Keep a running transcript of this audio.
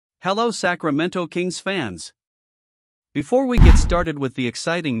Hello Sacramento Kings fans! Before we get started with the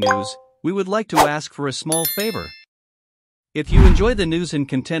exciting news, we would like to ask for a small favor. If you enjoy the news and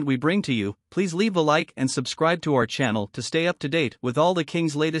content we bring to you, please leave a like and subscribe to our channel to stay up to date with all the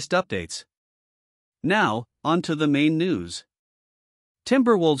Kings' latest updates. Now, on to the main news.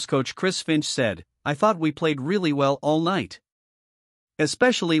 Timberwolves coach Chris Finch said, "I thought we played really well all night.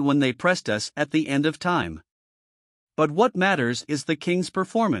 Especially when they pressed us at the end of time. But what matters is the Kings'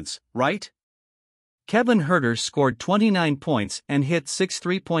 performance, right?" Kevin Huerter scored 29 points and hit 6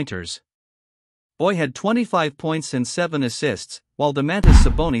 three-pointers. Boy had 25 points and 7 assists, while Domantas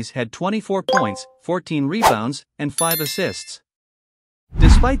Sabonis had 24 points, 14 rebounds, and 5 assists.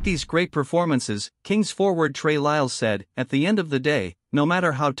 Despite these great performances, Kings forward Trey Lyles said, "At the end of the day, no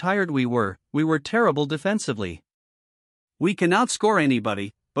matter how tired we were terrible defensively. We can outscore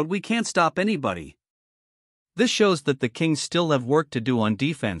anybody, but we can't stop anybody." This shows that the Kings still have work to do on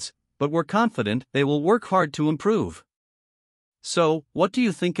defense, but we're confident they will work hard to improve. So, what do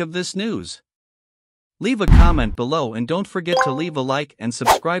you think of this news? Leave a comment below and don't forget to leave a like and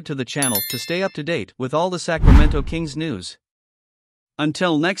subscribe to the channel to stay up to date with all the Sacramento Kings news.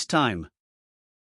 Until next time.